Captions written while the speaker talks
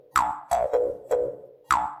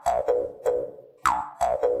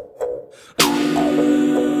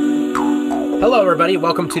Hello, everybody.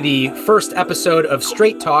 Welcome to the first episode of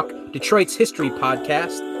Straight Talk, Detroit's history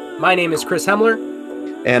podcast. My name is Chris Hemler.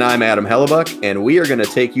 And I'm Adam Hellebuck, and we are going to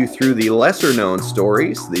take you through the lesser-known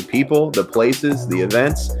stories, the people, the places, the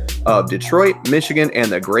events of Detroit, Michigan,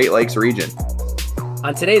 and the Great Lakes region.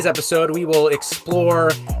 On today's episode, we will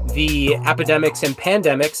explore the epidemics and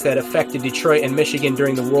pandemics that affected Detroit and Michigan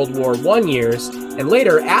during the World War I years. And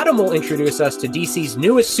later, Adam will introduce us to DC's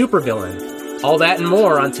newest supervillain. All that and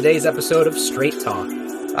more on today's episode of Straight Talk.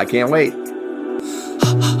 I can't wait. 4 or 5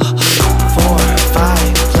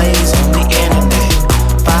 plays on the internet.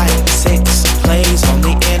 5, 6 plays on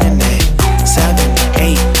the internet. 7,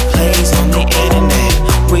 8 plays on the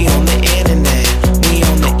internet. We on the internet. We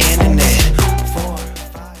on the internet. 4,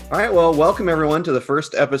 5. All right, well, welcome everyone to the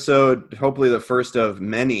first episode, hopefully the first of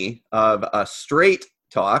many, of a Straight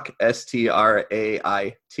Talk,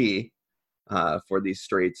 S-T-R-A-I-T, for these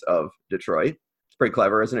Straits of Detroit. It's pretty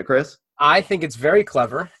clever, isn't it, Chris? I think it's very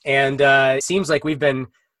clever, and it seems like we've been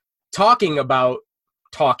talking about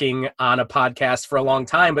talking on a podcast for a long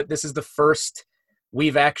time, but this is the first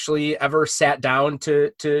we've actually ever sat down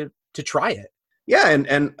to try it. Yeah,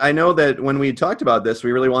 and I know that when we talked about this,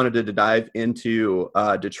 we really wanted to dive into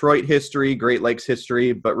Detroit history, Great Lakes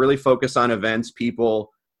history, but really focus on events,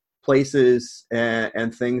 people, places,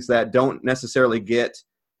 and things that don't necessarily get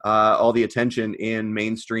all the attention in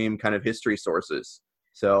mainstream kind of history sources.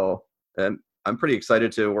 So I'm pretty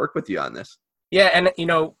excited to work with you on this. Yeah, and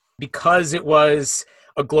because it was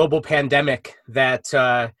a global pandemic that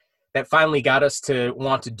finally got us to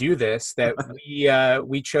want to do this, that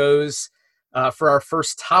we chose for our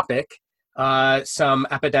first topic some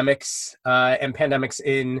epidemics and pandemics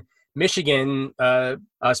in Michigan,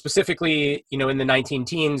 specifically, in the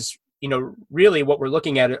 19-teens. Really what we're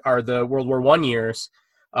looking at are the World War I years,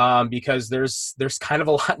 because there's kind of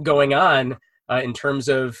a lot going on in terms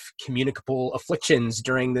of communicable afflictions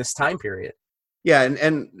during this time period. Yeah,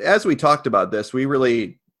 and as we talked about this, we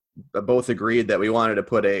really both agreed that we wanted to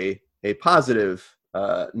put a positive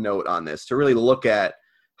note on this, to really look at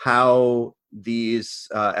how these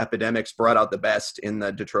epidemics brought out the best in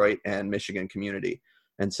the Detroit and Michigan community.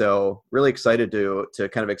 And so really excited to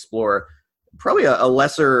kind of explore probably a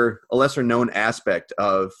lesser known aspect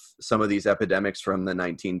of some of these epidemics from the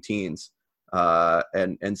 19-teens,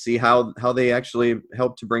 and see how they actually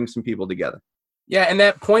helped to bring some people together. Yeah, and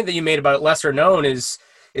that point that you made about lesser known is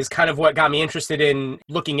kind of what got me interested in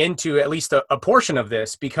looking into at least a portion of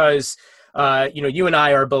this, because you and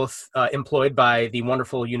I are both employed by the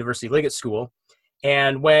wonderful University Liggett School,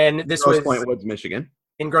 and when this was Grosse Pointe Woods, Michigan.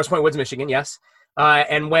 In Grosse Pointe Woods, Michigan, yes.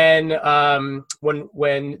 And when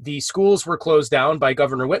the schools were closed down by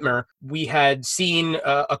Governor Whitmer, we had seen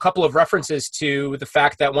a couple of references to the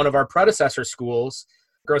fact that one of our predecessor schools,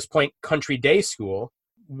 Grosse Pointe Country Day School,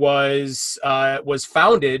 was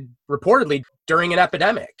founded reportedly during an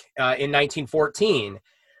epidemic in 1914.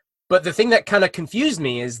 But the thing that kind of confused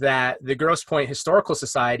me is that the Grosse Pointe Historical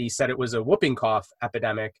Society said it was a whooping cough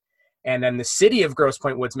epidemic. And then the city of Grosse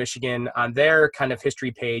Pointe Woods, Michigan, on their kind of history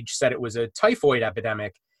page said it was a typhoid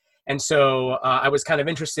epidemic. And so I was kind of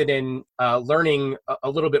interested in learning a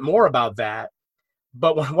little bit more about that.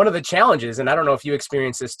 But one of the challenges, and I don't know if you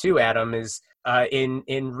experience this too, Adam, is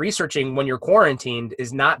in researching when you're quarantined,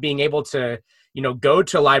 is not being able to, go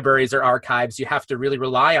to libraries or archives. You have to really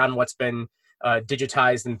rely on what's been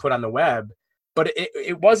digitized and put on the web. But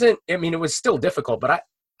it wasn't, it was still difficult, but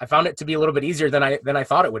I found it to be a little bit easier than I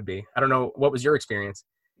thought it would be. I don't know, what was your experience?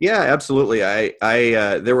 Yeah, absolutely. I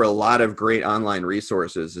there were a lot of great online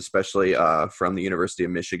resources, especially from the University of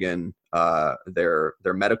Michigan, their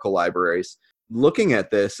medical libraries. Looking at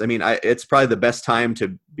this, it's probably the best time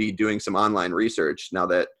to be doing some online research now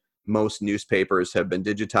that most newspapers have been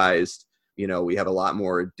digitized. We have a lot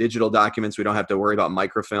more digital documents. We don't have to worry about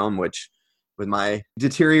microfilm, which with my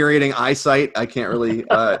deteriorating eyesight, I can't really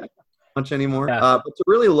much anymore. Yeah. But to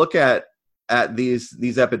really look at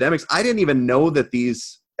these epidemics, I didn't even know that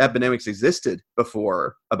these epidemics existed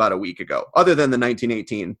before about a week ago, other than the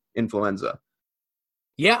 1918 influenza.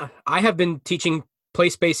 Yeah, I have been teaching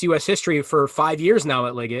place-based U.S. history for 5 years now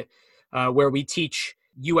at Liggett, where we teach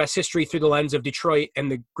U.S. history through the lens of Detroit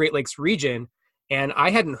and the Great Lakes region. And I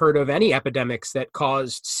hadn't heard of any epidemics that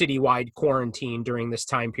caused citywide quarantine during this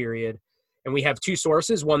time period. And we have two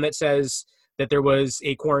sources, one that says that there was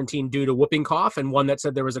a quarantine due to whooping cough, and one that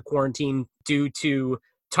said there was a quarantine due to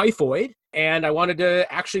typhoid. And I wanted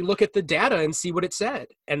to actually look at the data and see what it said.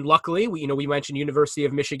 And luckily, we mentioned University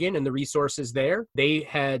of Michigan and the resources there. They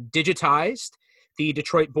had digitized the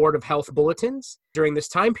Detroit Board of Health bulletins during this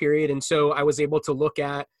time period. And so I was able to look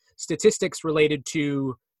at statistics related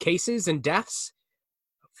to cases and deaths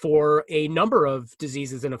for a number of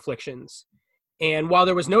diseases and afflictions. And while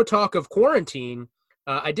there was no talk of quarantine,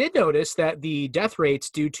 I did notice that the death rates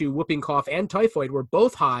due to whooping cough and typhoid were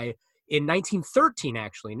both high in 1913,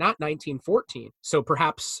 actually, not 1914. So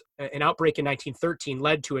perhaps an outbreak in 1913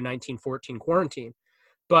 led to a 1914 quarantine.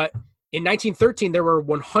 But in 1913, there were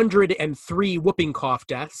 103 whooping cough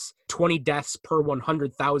deaths, 20 deaths per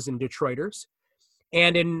 100,000 Detroiters.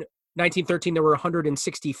 And in 1913, there were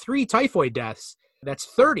 163 typhoid deaths. That's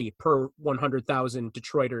 30 per 100,000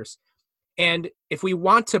 Detroiters. And if we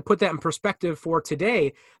want to put that in perspective for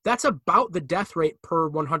today, that's about the death rate per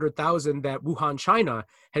 100,000 that Wuhan, China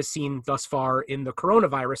has seen thus far in the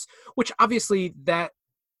coronavirus, which obviously that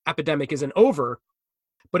epidemic isn't over,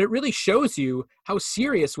 but it really shows you how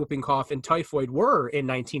serious whooping cough and typhoid were in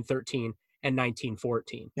 1913 and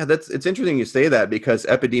 1914. Yeah, it's interesting you say that, because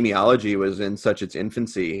epidemiology was in such its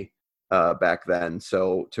infancy back then.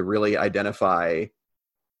 So to really identify,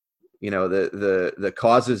 the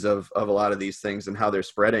causes of a lot of these things and how they're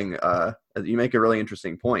spreading, you make a really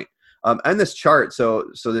interesting point. And this chart, so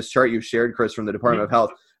this chart you shared, Chris, from the Department of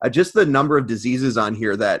Health, just the number of diseases on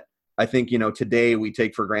here that I think, today we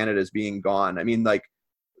take for granted as being gone. I mean,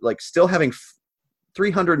 like still having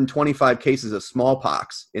 325 cases of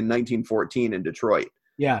smallpox in 1914 in Detroit.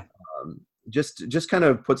 Yeah. Just kind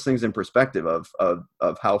of puts things in perspective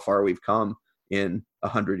of how far we've come in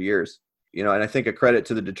 100 years. And I think a credit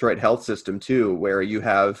to the Detroit health system too, where you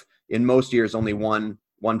have in most years only one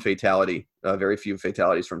fatality, very few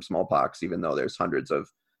fatalities from smallpox, even though there's hundreds of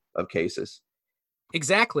cases.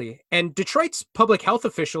 Exactly. And Detroit's public health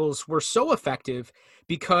officials were so effective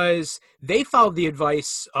because they followed the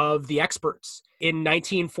advice of the experts. In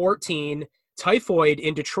 1914, typhoid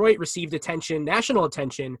in Detroit received national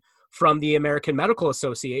attention from the American Medical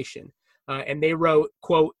Association. And they wrote,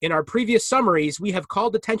 quote, "In our previous summaries, we have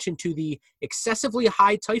called attention to the excessively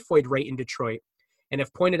high typhoid rate in Detroit and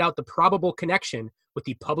have pointed out the probable connection with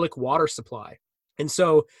the public water supply." And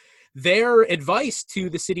so their advice to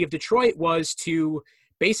the city of Detroit was to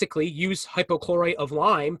basically use hypochlorite of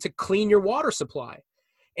lime to clean your water supply.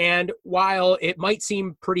 And while it might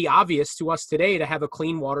seem pretty obvious to us today to have a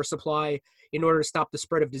clean water supply in order to stop the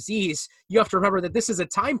spread of disease, you have to remember that this is a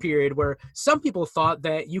time period where some people thought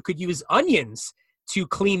that you could use onions to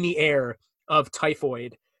clean the air of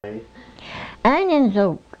typhoid. Onions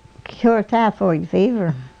will cure typhoid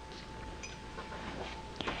fever.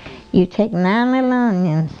 You take 9 little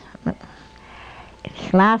onions,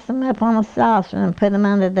 slice them up on a saucer and put them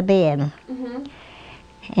under the bed. Mm-hmm.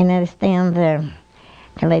 And they'll stand there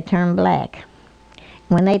till they turn black.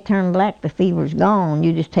 When they turn black, the fever's gone.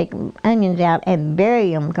 You just take onions out and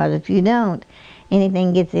bury them, because if you don't,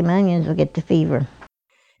 anything gets them onions will get the fever.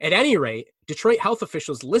 At any rate, Detroit health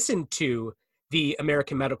officials listened to the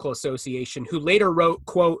American Medical Association, who later wrote,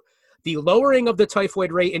 quote, "The lowering of the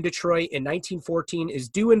typhoid rate in Detroit in 1914 is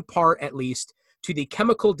due in part, at least, to the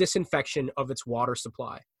chemical disinfection of its water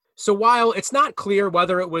supply." So while it's not clear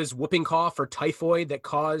whether it was whooping cough or typhoid that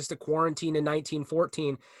caused a quarantine in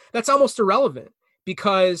 1914, that's almost irrelevant,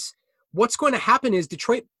 because what's going to happen is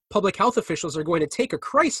Detroit public health officials are going to take a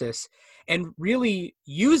crisis and really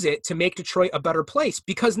use it to make Detroit a better place,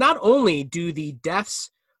 because not only do the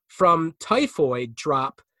deaths from typhoid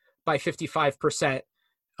drop by 55%,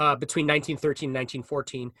 between 1913 and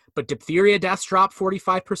 1914, but diphtheria deaths dropped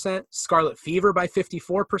 45%, scarlet fever by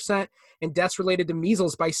 54%, and deaths related to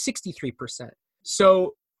measles by 63%.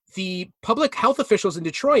 So the public health officials in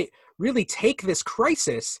Detroit really take this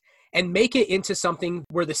crisis and make it into something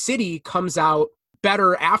where the city comes out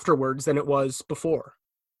better afterwards than it was before.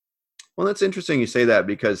 Well, that's interesting you say that,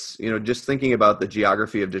 because, just thinking about the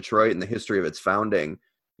geography of Detroit and the history of its founding,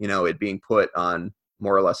 it being put on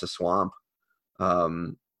more or less a swamp,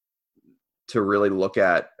 to really look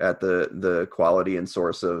at the quality and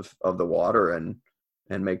source of the water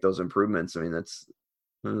and make those improvements. I mean, that's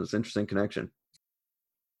an interesting connection.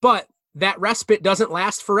 But that respite doesn't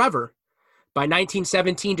last forever. By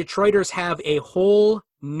 1917, Detroiters have a whole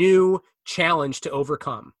new challenge to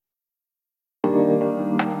overcome.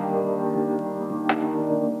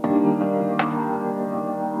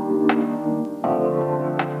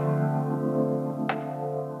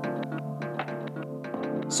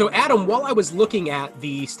 So, Adam, while I was looking at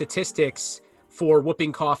the statistics for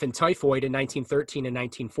whooping cough and typhoid in 1913 and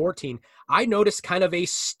 1914, I noticed kind of a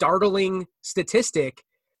startling statistic,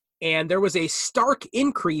 and there was a stark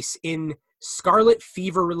increase in scarlet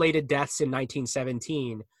fever-related deaths in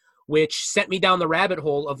 1917, which sent me down the rabbit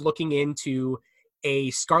hole of looking into a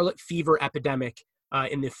scarlet fever epidemic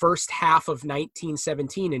in the first half of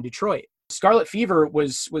 1917 in Detroit. Scarlet fever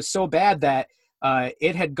was so bad that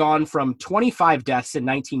it had gone from 25 deaths in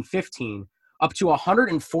 1915 up to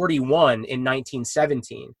 141 in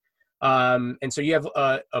 1917. And so you have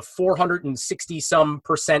a 460 some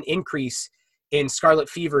percent increase in scarlet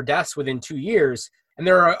fever deaths within 2 years. And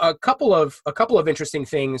there are a couple of interesting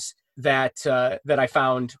things that I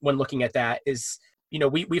found when looking at that is,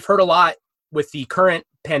 we've heard a lot with the current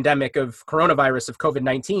pandemic of coronavirus, of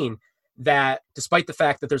COVID-19, that despite the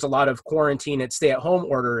fact that there's a lot of quarantine and stay-at-home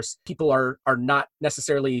orders, people are not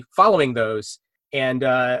necessarily following those. And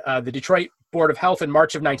the Detroit Board of Health in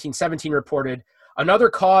March of 1917 reported, another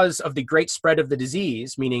cause of the great spread of the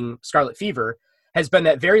disease, meaning scarlet fever, has been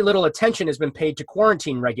that very little attention has been paid to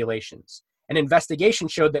quarantine regulations. An investigation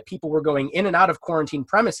showed that people were going in and out of quarantine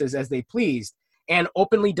premises as they pleased and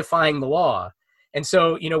openly defying the law. And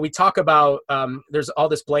so, we talk about there's all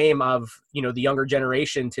this blame of, the younger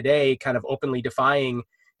generation today kind of openly defying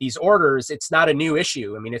these orders. It's not a new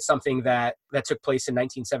issue. I mean, it's something that took place in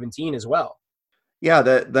 1917 as well. Yeah,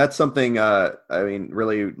 that's something,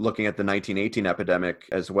 really looking at the 1918 epidemic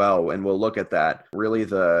as well, and we'll look at that. Really,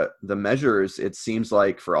 the measures, it seems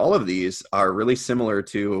like, for all of these are really similar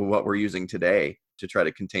to what we're using today to try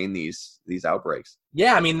to contain these outbreaks.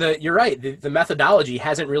 Yeah, I mean, you're right. The methodology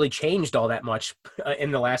hasn't really changed all that much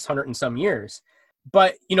in the last 100 and some years.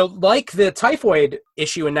 But, like the typhoid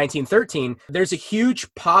issue in 1913, there's a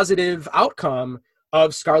huge positive outcome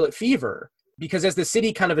of scarlet fever. Because as the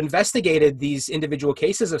city kind of investigated these individual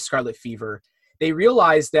cases of scarlet fever, they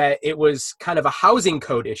realized that it was kind of a housing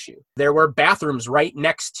code issue. There were bathrooms right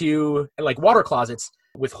next to, like, water closets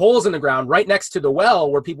with holes in the ground right next to the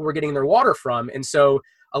well where people were getting their water from. And so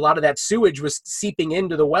a lot of that sewage was seeping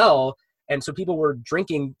into the well. And so people were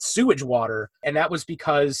drinking sewage water. And that was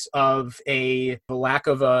because of the lack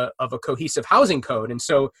of a cohesive housing code. And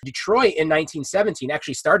so Detroit in 1917,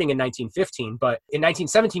 actually starting in 1915, but in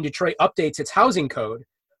 1917, Detroit updates its housing code.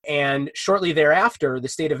 And shortly thereafter, the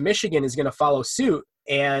state of Michigan is going to follow suit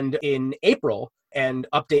and in April and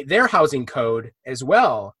update their housing code as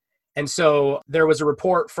well. And so there was a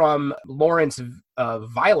report from Lawrence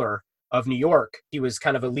Weiler of New York. He was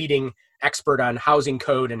kind of a leading expert on housing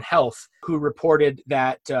code and health, who reported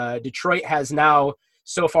that Detroit has now,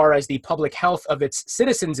 so far as the public health of its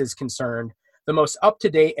citizens is concerned, the most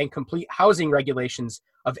up-to-date and complete housing regulations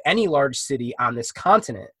of any large city on this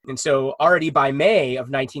continent. And so already by May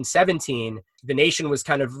of 1917, the nation was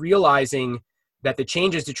kind of realizing that the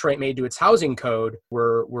changes Detroit made to its housing code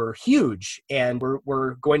were huge and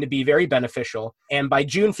were going to be very beneficial. And by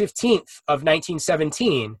June 15th of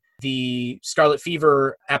 1917, the scarlet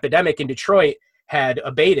fever epidemic in Detroit had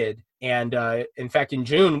abated. And in fact, in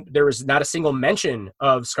June, there was not a single mention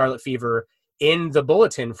of scarlet fever in the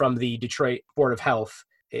bulletin from the Detroit Board of Health.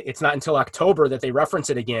 It's not until October that they reference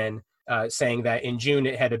it again, saying that in June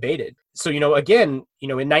it had abated. So, again, in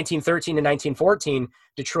 1913 and 1914,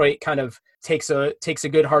 Detroit kind of takes a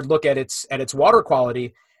good hard look at its water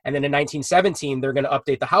quality. And then in 1917, they're going to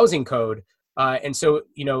update the housing code. And so,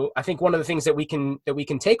 I think one of the things that we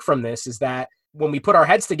can take from this is that when we put our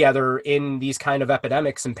heads together in these kind of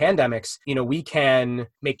epidemics and pandemics, we can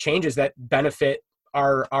make changes that benefit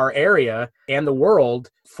our area and the world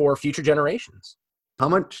for future generations. How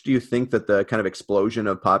much do you think that the kind of explosion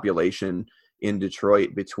of population in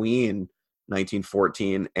Detroit between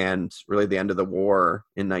 1914 and really the end of the war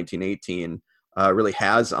in 1918 really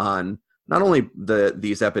has on not only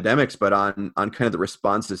these epidemics, but on kind of the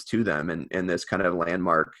responses to them and this kind of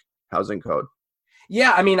landmark housing code?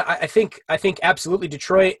 Yeah, I mean, I think absolutely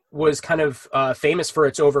Detroit was kind of famous for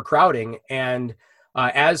its overcrowding. And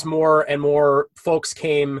as more and more folks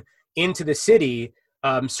came into the city,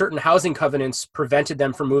 certain housing covenants prevented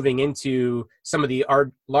them from moving into some of the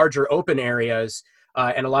larger open areas.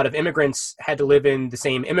 And a lot of immigrants had to live in the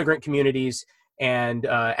same immigrant communities. And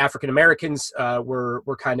African Americans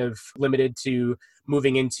were kind of limited to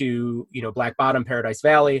moving into, Black Bottom, Paradise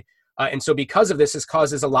Valley. And so because of this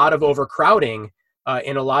causes a lot of overcrowding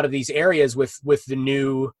in a lot of these areas with the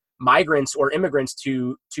new migrants or immigrants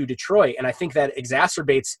to Detroit. And I think that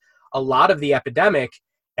exacerbates a lot of the epidemic.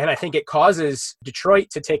 And I think it causes Detroit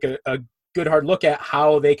to take a good hard look at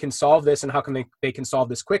how they can solve this and how can they can solve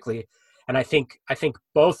this quickly. And I think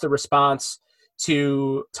both the response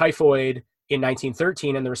to typhoid in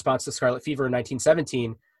 1913 and the response to scarlet fever in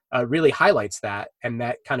 1917 really highlights that and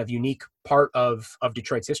that kind of unique part of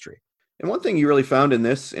Detroit's history. And one thing you really found in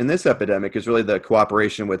this epidemic is really the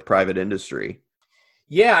cooperation with private industry.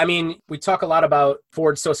 Yeah, I mean, we talk a lot about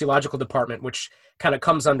Ford's sociological department, which kind of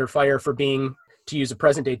comes under fire for being, to use a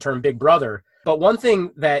present day term, Big Brother. But one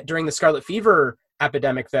thing that during the scarlet fever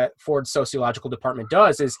epidemic that Ford's sociological department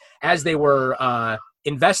does is, as they were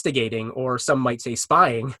investigating, or some might say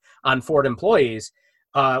spying, on Ford employees,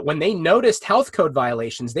 when they noticed health code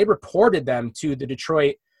violations, they reported them to the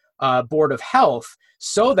Detroit Board of Health,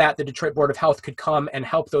 so that the Detroit Board of Health could come and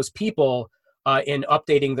help those people in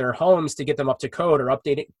updating their homes to get them up to code, or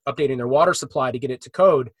updating their water supply to get it to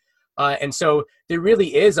code. And so there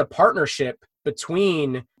really is a partnership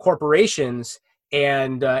between corporations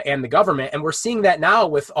and the government, and we're seeing that now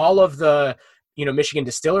with all of the Michigan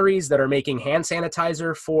distilleries that are making hand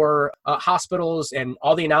sanitizer for hospitals, and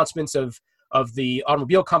all the announcements of the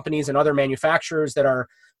automobile companies and other manufacturers that are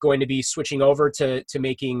going to be switching over to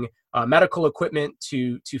making medical equipment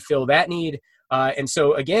to fill that need. And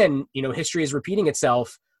so again, history is repeating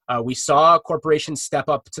itself. We saw corporations step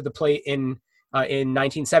up to the plate in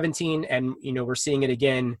 1917, and we're seeing it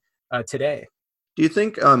again today. Do you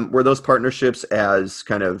think were those partnerships as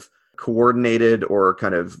kind of coordinated or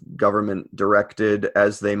kind of government directed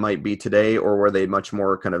as they might be today, or were they much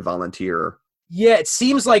more kind of volunteer? Yeah, it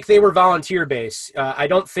seems like they were volunteer based. I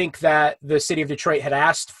don't think that the city of Detroit had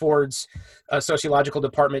asked Ford's sociological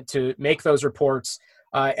department to make those reports.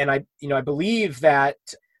 And I believe that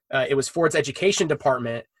it was Ford's education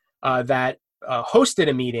department that hosted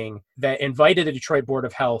a meeting that invited the Detroit Board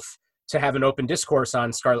of Health to have an open discourse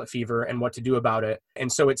on scarlet fever and what to do about it.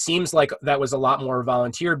 And so it seems like that was a lot more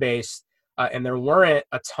volunteer based. And there weren't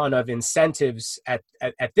a ton of incentives at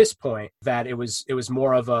this point. That it was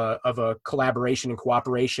more of a collaboration and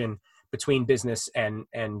cooperation between business and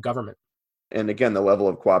government. And again, the level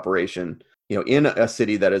of cooperation, in a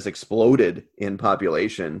city that has exploded in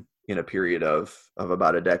population in a period of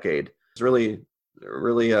about a decade, is really,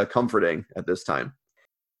 really comforting at this time.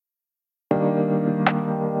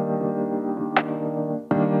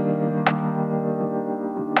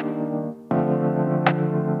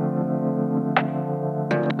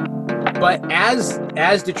 But as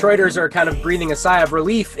Detroiters are kind of breathing a sigh of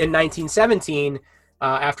relief in 1917,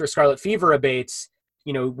 after scarlet fever abates,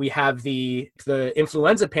 we have the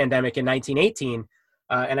influenza pandemic in 1918,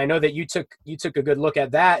 and I know that you took a good look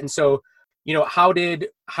at that. And so, how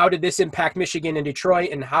did this impact Michigan and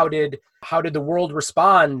Detroit, and how did the world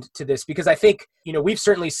respond to this? Because I think we've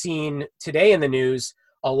certainly seen today in the news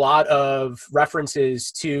a lot of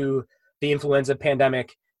references to the influenza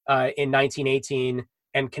pandemic in 1918.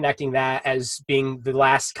 And connecting that as being the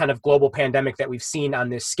last kind of global pandemic that we've seen on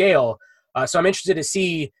this scale. So I'm interested to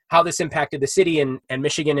see how this impacted the city and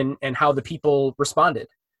Michigan, and how the people responded.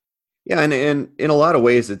 Yeah, and in a lot of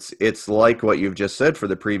ways, it's like what you've just said for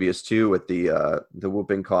the previous two with the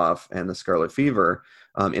whooping cough and the scarlet fever.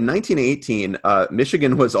 In 1918,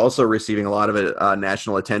 Michigan was also receiving a lot of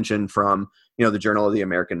national attention from the Journal of the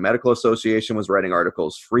American Medical Association was writing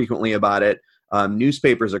articles frequently about it.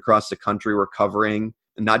 Newspapers across the country were covering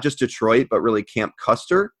not just Detroit, but really Camp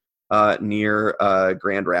Custer near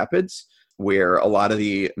Grand Rapids, where a lot of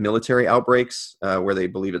the military outbreaks, where they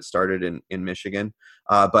believe it started in Michigan.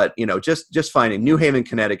 But just finding New Haven,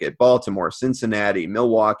 Connecticut, Baltimore, Cincinnati,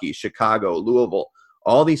 Milwaukee, Chicago, Louisville,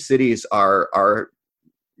 all these cities are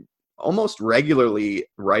almost regularly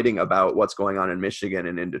writing about what's going on in Michigan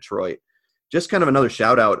and in Detroit. Just kind of another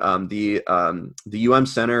shout out, the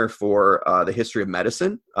Center for the History of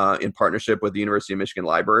Medicine, in partnership with the University of Michigan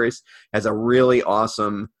Libraries, has a really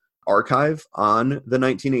awesome archive on the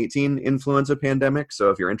 1918 influenza pandemic. So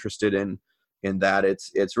if you're interested in that,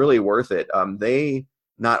 it's really worth it. They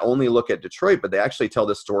not only look at Detroit, but they actually tell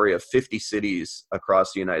the story of 50 cities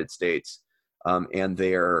across the United States, and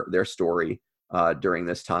their story during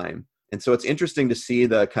this time. And so it's interesting to see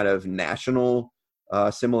the kind of national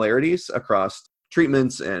similarities across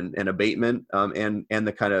treatments and abatement, and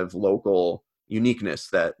the kind of local uniqueness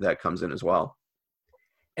that comes in as well.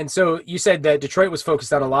 And so you said that Detroit was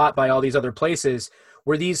focused on a lot by all these other places.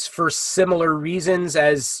 Were these for similar reasons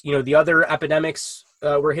as the other epidemics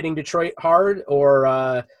were hitting Detroit hard,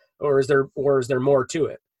 or is there more to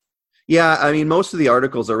it? Yeah, I mean, most of the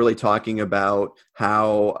articles are really talking about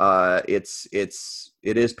how it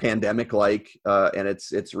is pandemic-like, and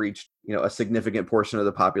it's reached a significant portion of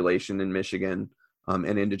the population in Michigan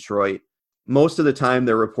and in Detroit. Most of the time,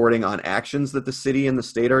 they're reporting on actions that the city and the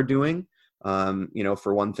state are doing.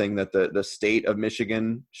 For one thing, that the state of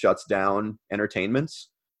Michigan shuts down entertainments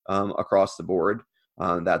across the board.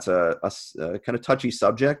 That's a kind of touchy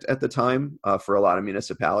subject at the time for a lot of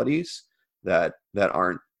municipalities that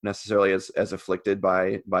aren't necessarily as afflicted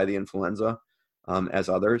by the influenza as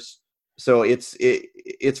others. So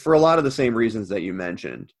it's for a lot of the same reasons that you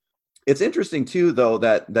mentioned. It's interesting too, though,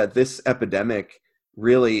 that this epidemic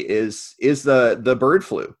really is the bird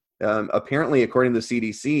flu. Apparently, according to the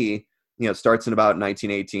CDC, starts in about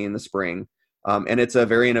 1918, the spring. And it's a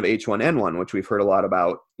variant of H1N1, which we've heard a lot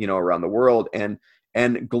about, around the world. And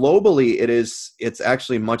globally, it's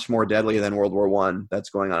actually much more deadly than World War I that's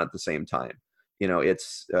going on at the same time.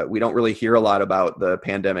 We don't really hear a lot about the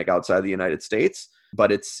pandemic outside the United States,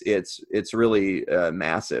 but it's really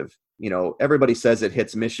massive. Everybody says it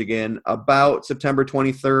hits Michigan about September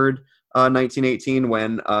 23rd, 1918,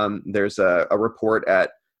 when there's a report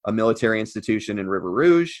at a military institution in River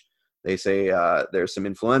Rouge. They say there's some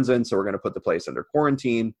influenza, and so we're going to put the place under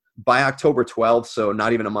quarantine. By October 12th, so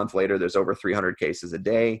not even a month later, there's over 300 cases a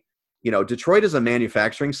day. Detroit is a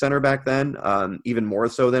manufacturing center back then, even more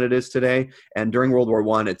so than it is today. And during World War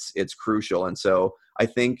I, it's crucial. And so I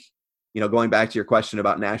think, going back to your question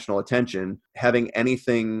about national attention, having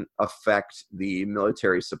anything affect the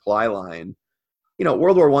military supply line,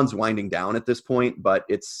 World War I's winding down at this point, but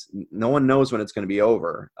no one knows when it's going to be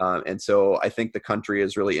over. And so I think the country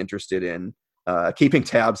is really interested in keeping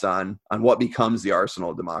tabs on what becomes the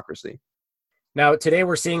arsenal of democracy. Now, today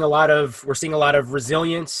we're seeing a lot of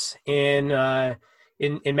resilience in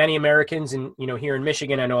many Americans, and here in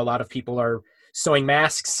Michigan, I know a lot of people are sewing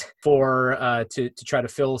masks to try to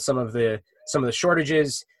fill some of the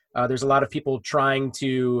shortages. There's a lot of people trying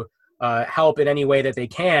to help in any way that they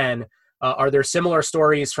can. Are there similar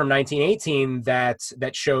stories from 1918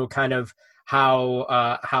 that show kind of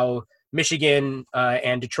how Michigan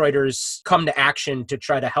and Detroiters come to action to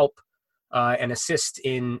try to help and assist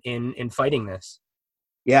in fighting this?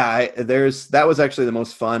 Yeah, that was actually the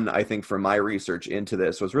most fun, I think, for my research into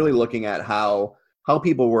this, was really looking at how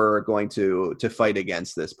people were going to fight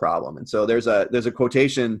against this problem. And so there's a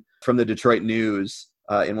quotation from the Detroit News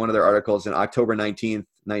in one of their articles in October 19th,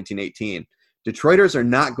 1918. Detroiters are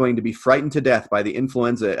not going to be frightened to death by the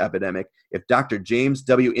influenza epidemic if Dr. James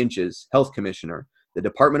W. Inches, health commissioner, the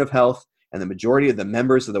Department of Health, and the majority of the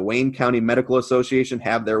members of the Wayne County Medical Association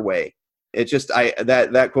have their way. It just,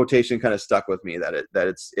 that quotation kind of stuck with me, that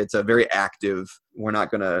it's a very active, we're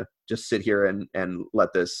not going to just sit here and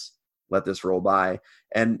let this roll by.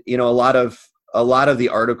 And, a lot of the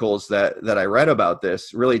articles that I read about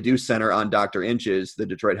this really do center on Dr. Inches, the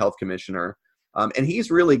Detroit Health Commissioner. And he's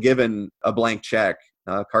really given a blank check,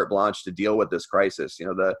 carte blanche, to deal with this crisis.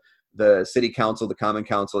 The city council, the common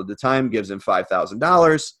council at the time, gives him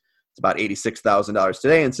 $5,000. It's about $86,000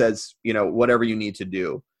 today, and says, whatever you need to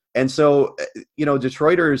do. And so,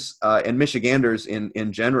 Detroiters and Michiganders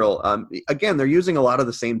in general, again, they're using a lot of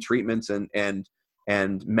the same treatments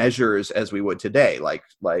and measures as we would today, like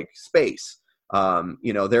space.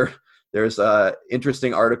 There's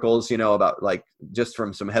interesting articles, about, like, just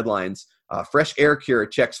from some headlines, fresh air cure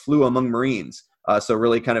checks flu among Marines. So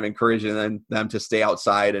really kind of encouraging them to stay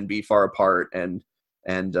outside and be far apart and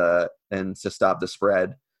to stop the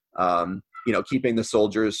spread. Keeping the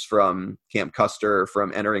soldiers from Camp Custer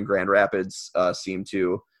from entering Grand Rapids seem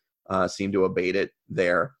to abate it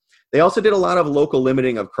there. They also did a lot of local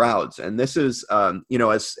limiting of crowds, and this is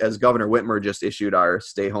as Governor Whitmer just issued our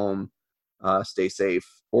stay home, stay safe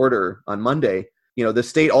order on Monday. The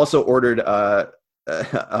state also ordered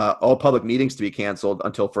all public meetings to be canceled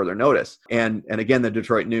until further notice. And again, the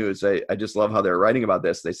Detroit News, I just love how they're writing about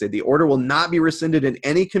this. They say the order will not be rescinded in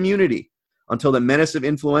any community until the menace of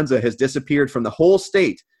influenza has disappeared from the whole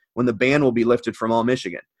state, when the ban will be lifted from all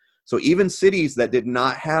Michigan. So even cities that did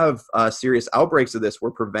not have serious outbreaks of this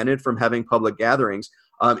were prevented from having public gatherings,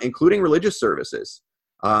 including religious services.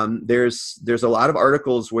 There's a lot of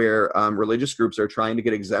articles where religious groups are trying to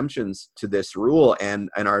get exemptions to this rule and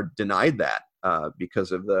are denied that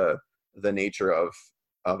because of the nature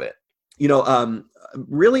of it.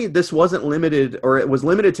 Really, this wasn't limited, or it was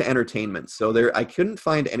limited to entertainment. So I couldn't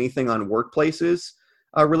find anything on workplaces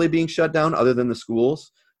really being shut down other than the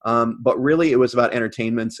schools. But really, it was about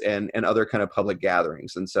entertainments and other kind of public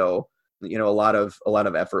gatherings. And so, a lot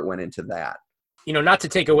of effort went into that. Not to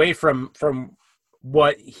take away from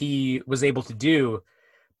what he was able to do,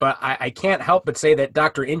 but I can't help but say that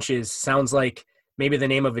Dr. Inches sounds like maybe the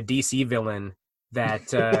name of a DC villain that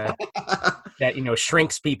that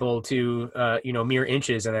shrinks people to mere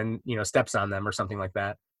inches and then steps on them or something like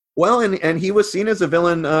that. Well, and he was seen as a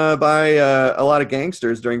villain by a lot of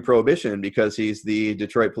gangsters during Prohibition, because he's the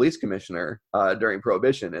Detroit Police Commissioner during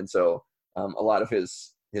Prohibition, and so a lot of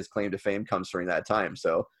his claim to fame comes during that time.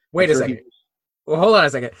 So wait a second. Well, hold on a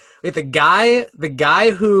second. Wait, the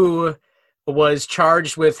guy who was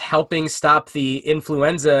charged with helping stop the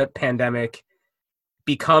influenza pandemic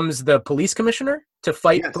becomes the police commissioner to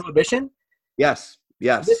fight Prohibition? Yes.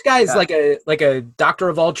 This guy's like a doctor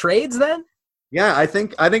of all trades then? Yeah, I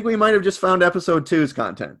think we might have just found episode 2's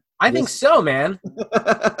content. I think so, man.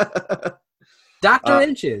 Dr.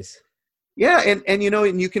 Inches. Yeah, and and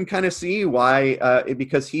you can kind of see why,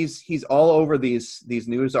 because he's all over these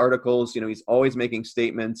news articles. He's always making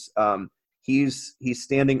statements. He's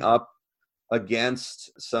standing up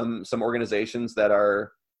against some organizations that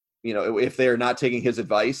are, if they are not taking his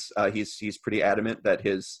advice, he's pretty adamant that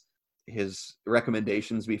his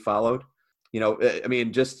recommendations be followed. I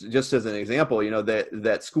mean, just as an example,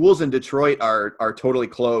 that schools in Detroit are totally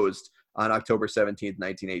closed on October 17th,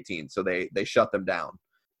 1918. So they shut them down.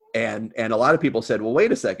 And a lot of people said, well,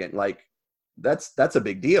 wait a second, like that's a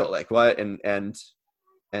big deal. Like what? And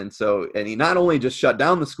so he not only just shut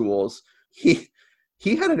down the schools, he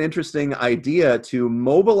had an interesting idea to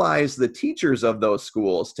mobilize the teachers of those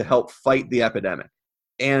schools to help fight the epidemic.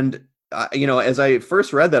 And as I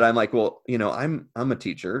first read that, I'm like, well, I'm a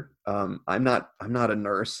teacher. I'm not a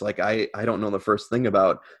nurse. Like I don't know the first thing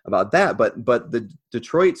about that. But the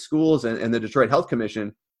Detroit schools and the Detroit Health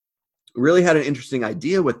Commission really had an interesting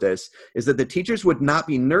idea with this, is that the teachers would not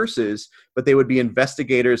be nurses, but they would be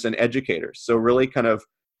investigators and educators. So really kind of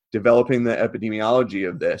developing the epidemiology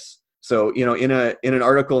of this. So, in an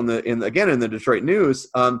article in the Detroit News,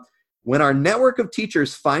 when our network of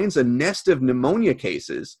teachers finds a nest of pneumonia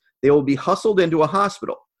cases, they will be hustled into a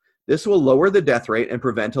hospital. This will lower the death rate and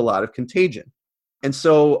prevent a lot of contagion. And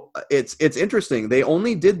so it's interesting. They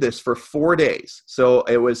only did this for 4 days. So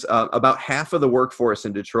it was about half of the workforce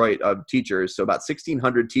in Detroit of teachers. So about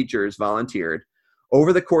 1,600 teachers volunteered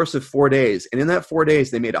over the course of 4 days. And in that 4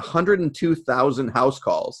 days, they made 102,000 house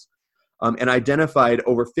calls and identified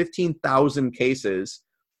over 15,000 cases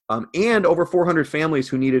and over 400 families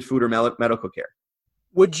who needed food or medical care.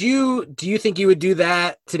 Do you think you would do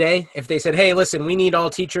that today if they said, hey, listen, we need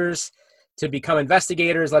all teachers to become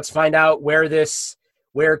investigators. Let's find out where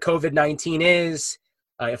COVID-19 is.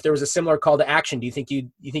 If there was a similar call to action, do you think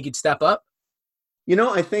you'd step up?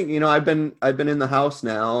 I think, I've been in the house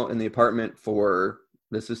now in the apartment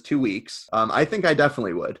this is 2 weeks. I think I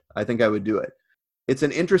definitely would. I think I would do it. It's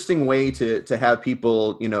an interesting way to have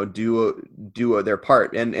people, do their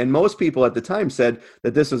part. And most people at the time said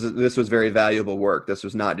that this was very valuable work. This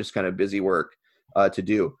was not just kind of busy work to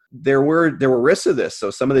do. There were risks of this. So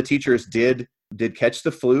some of the teachers did catch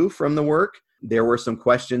the flu from the work. There were some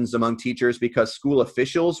questions among teachers because school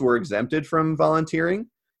officials were exempted from volunteering,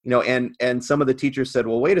 and some of the teachers said,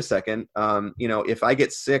 well, wait a second, if I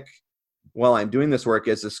get sick while I'm doing this work,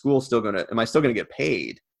 am I still going to get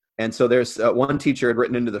paid? And so there's one teacher had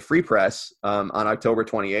written into the Free Press on October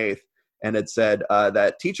 28th and had said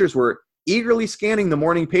that teachers were eagerly scanning the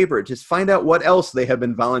morning paper to find out what else they have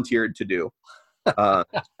been volunteered to do.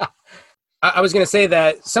 I was going to say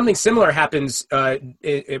that something similar happens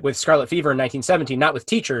with scarlet fever in 1917, not with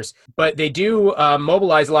teachers, but they do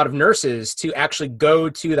mobilize a lot of nurses to actually go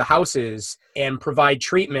to the houses and provide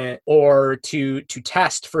treatment or to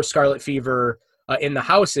test for scarlet fever in the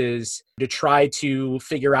houses to try to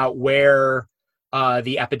figure out where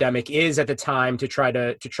the epidemic is at the time to try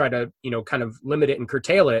to kind of limit it and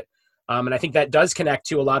curtail it. And I think that does connect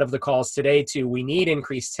to a lot of the calls today to we need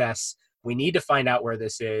increased tests. We need to find out where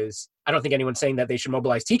this is. I don't think anyone's saying that they should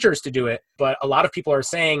mobilize teachers to do it, but a lot of people are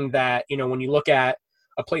saying that, when you look at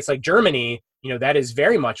a place like Germany, that is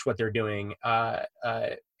very much what they're doing.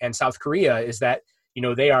 And South Korea is that,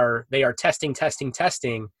 they are testing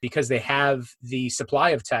because they have the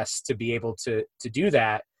supply of tests to be able to do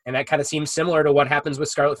that. And that kind of seems similar to what happens with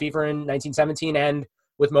scarlet fever in 1917 and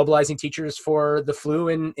with mobilizing teachers for the flu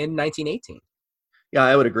in 1918. Yeah,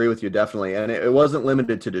 I would agree with you, definitely. And it wasn't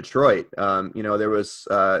limited to Detroit. There was,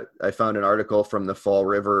 I found an article from the Fall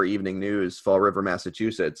River Evening News, Fall River,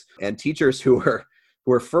 Massachusetts, and teachers who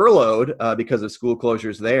were furloughed because of school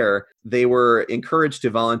closures there, they were encouraged to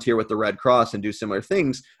volunteer with the Red Cross and do similar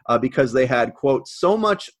things because they had, quote, so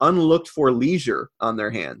much unlooked for leisure on their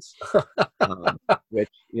hands, which,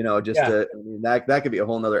 that could be a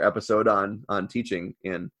whole nother episode on teaching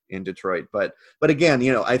in Detroit. But again,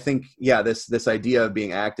 I think, this idea of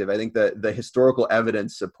being active, I think that the historical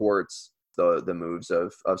evidence supports the moves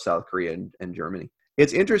of South Korea and Germany.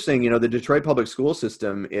 It's interesting, the Detroit public school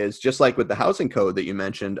system is just like with the housing code that you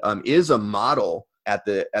mentioned, is a model at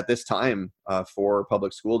this time for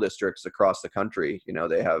public school districts across the country.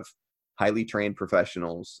 They have highly trained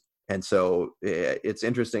professionals, and so it's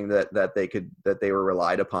interesting that they were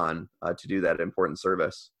relied upon to do that important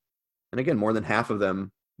service. And again, more than half of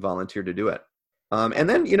them volunteered to do it. And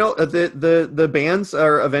then the bans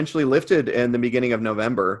are eventually lifted in the beginning of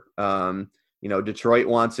November. Detroit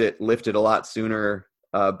wants it lifted a lot sooner,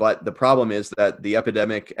 but the problem is that the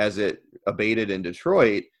epidemic, as it abated in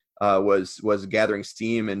Detroit, was gathering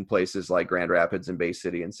steam in places like Grand Rapids and Bay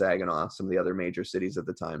City and Saginaw, some of the other major cities at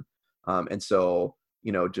the time. And so,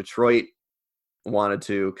 Detroit wanted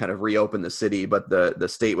to kind of reopen the city, but the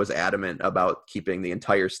state was adamant about keeping the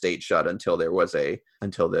entire state shut until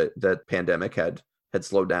the pandemic had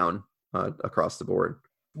slowed down across the board.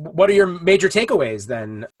 What are your major takeaways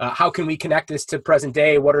then? How can we connect this to present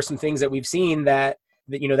day? What are some things that we've seen that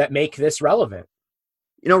make this relevant?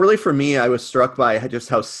 Really for me, I was struck by just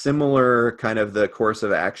how similar kind of the course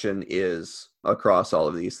of action is across all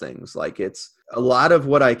of these things. Like, it's a lot of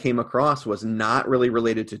what I came across was not really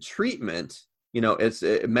related to treatment, it's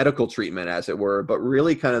medical treatment, as it were, but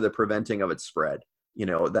really kind of the preventing of its spread.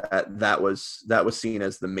 That was seen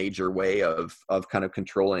as the major way of kind of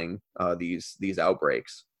controlling these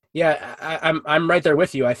outbreaks. Yeah, I'm right there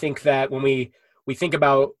with you. I think that when we think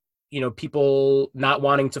about people not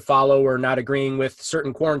wanting to follow or not agreeing with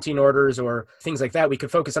certain quarantine orders or things like that, we could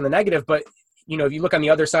focus on the negative. But if you look on the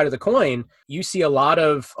other side of the coin, you see a lot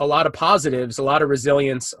of positives, a lot of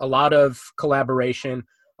resilience, a lot of collaboration,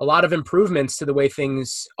 a lot of improvements to the way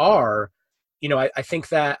things are. I think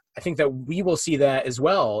that we will see that as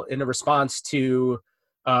well in a response to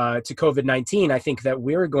COVID-19. I think that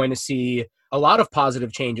we're going to see a lot of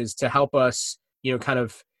positive changes to help us, kind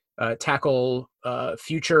of tackle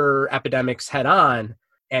future epidemics head on.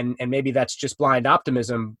 And maybe that's just blind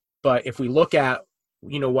optimism. But if we look at,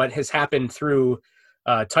 what has happened through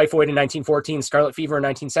typhoid in 1914, scarlet fever in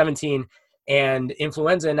 1917, and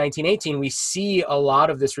influenza in 1918, we see a lot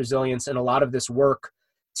of this resilience and a lot of this work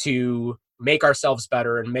to make ourselves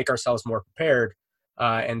better and make ourselves more prepared.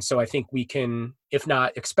 And so I think we can, if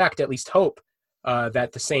not expect, at least hope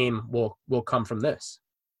that the same will come from this.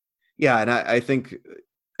 Yeah, and I think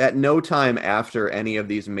at no time after any of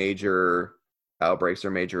these major outbreaks or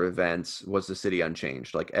major events was the city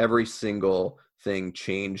unchanged. Like, every single thing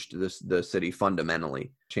changed the city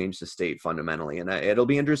fundamentally, changed the state fundamentally. And it'll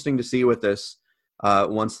be interesting to see with this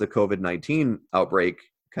once the COVID-19 outbreak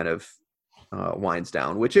kind of winds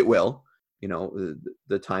down, which it will. The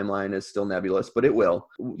timeline is still nebulous, but it will.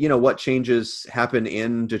 What changes happen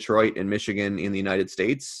in Detroit and Michigan, in the United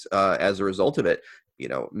States, as a result of it,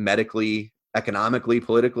 medically, economically,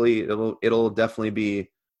 politically, it'll definitely be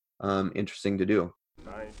interesting to do.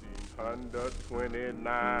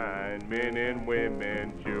 1929, men and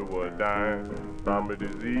women sure were dying from a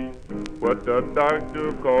disease, what the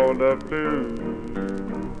doctor called the flu.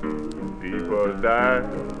 People died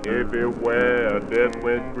everywhere, death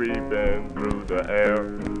went creeping through the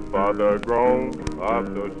air. Father groaned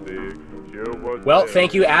of the sick. Well,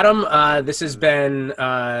 thank you, Adam. This has been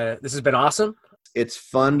awesome. It's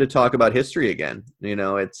fun to talk about history again.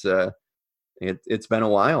 It's been a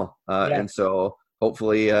while, and so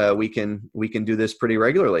hopefully we can do this pretty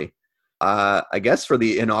regularly. I guess for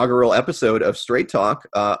the inaugural episode of Straight Talk,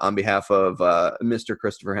 on behalf of Mr.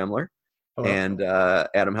 Christopher Hemler. Hello. And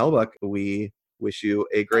Adam Hellbuck, we wish you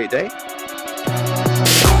a great day. 4 or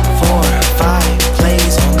 5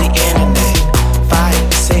 plays on the internet.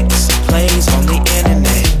 5, 6 plays on the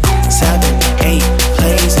internet. 7, 8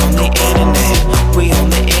 plays on the internet. We on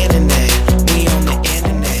the internet. We on the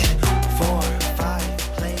internet. 4 or 5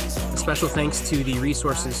 plays on the Special thanks to the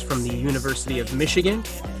resources from the University of Michigan.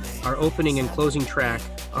 Our opening and closing track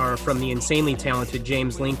are from the insanely talented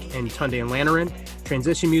James Link and Tunde Lanaran.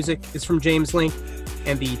 Transition music is from James Link,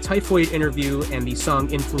 and the typhoid interview and the song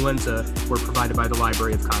Influenza were provided by the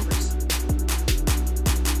Library of Congress.